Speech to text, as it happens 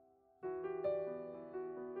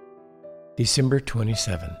December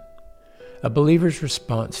 27. A believer's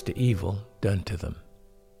response to evil done to them.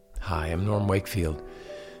 Hi, I'm Norm Wakefield.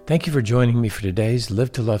 Thank you for joining me for today's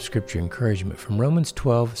Live to Love Scripture encouragement from Romans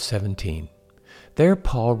 12:17. There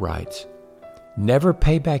Paul writes, "Never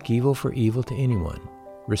pay back evil for evil to anyone.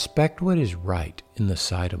 Respect what is right in the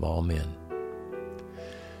sight of all men."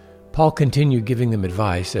 Paul continued giving them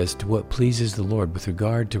advice as to what pleases the Lord with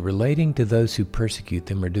regard to relating to those who persecute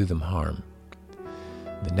them or do them harm.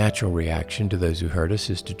 The natural reaction to those who hurt us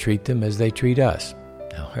is to treat them as they treat us.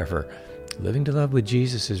 However, living to love with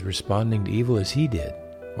Jesus is responding to evil as he did,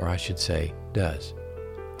 or I should say, does.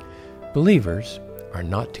 Believers are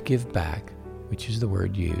not to give back, which is the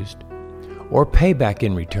word used, or pay back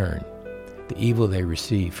in return the evil they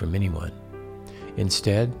receive from anyone.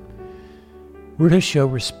 Instead, we're to show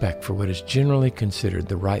respect for what is generally considered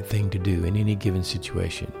the right thing to do in any given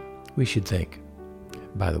situation. We should think.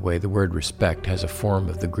 By the way, the word respect has a form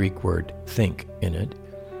of the Greek word think in it.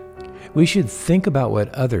 We should think about what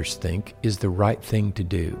others think is the right thing to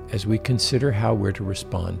do as we consider how we're to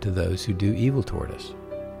respond to those who do evil toward us.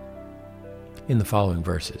 In the following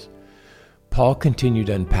verses, Paul continued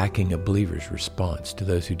unpacking a believer's response to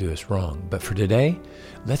those who do us wrong. But for today,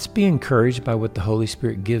 let's be encouraged by what the Holy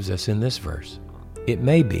Spirit gives us in this verse. It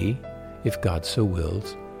may be, if God so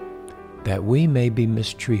wills, that we may be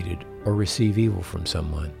mistreated or receive evil from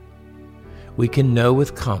someone. We can know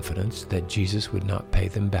with confidence that Jesus would not pay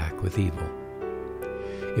them back with evil.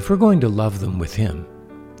 If we're going to love them with him,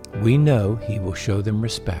 we know he will show them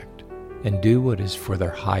respect and do what is for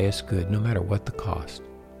their highest good, no matter what the cost.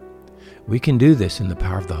 We can do this in the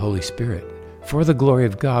power of the Holy Spirit for the glory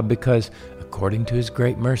of God because, according to his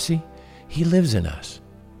great mercy, he lives in us.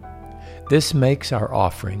 This makes our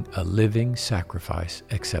offering a living sacrifice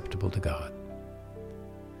acceptable to God.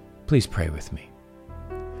 Please pray with me.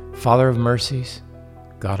 Father of mercies,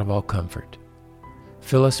 God of all comfort,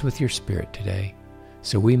 fill us with your Spirit today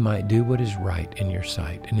so we might do what is right in your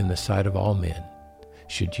sight and in the sight of all men,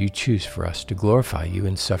 should you choose for us to glorify you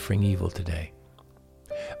in suffering evil today.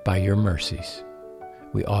 By your mercies,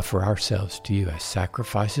 we offer ourselves to you as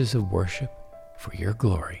sacrifices of worship for your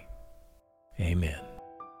glory. Amen.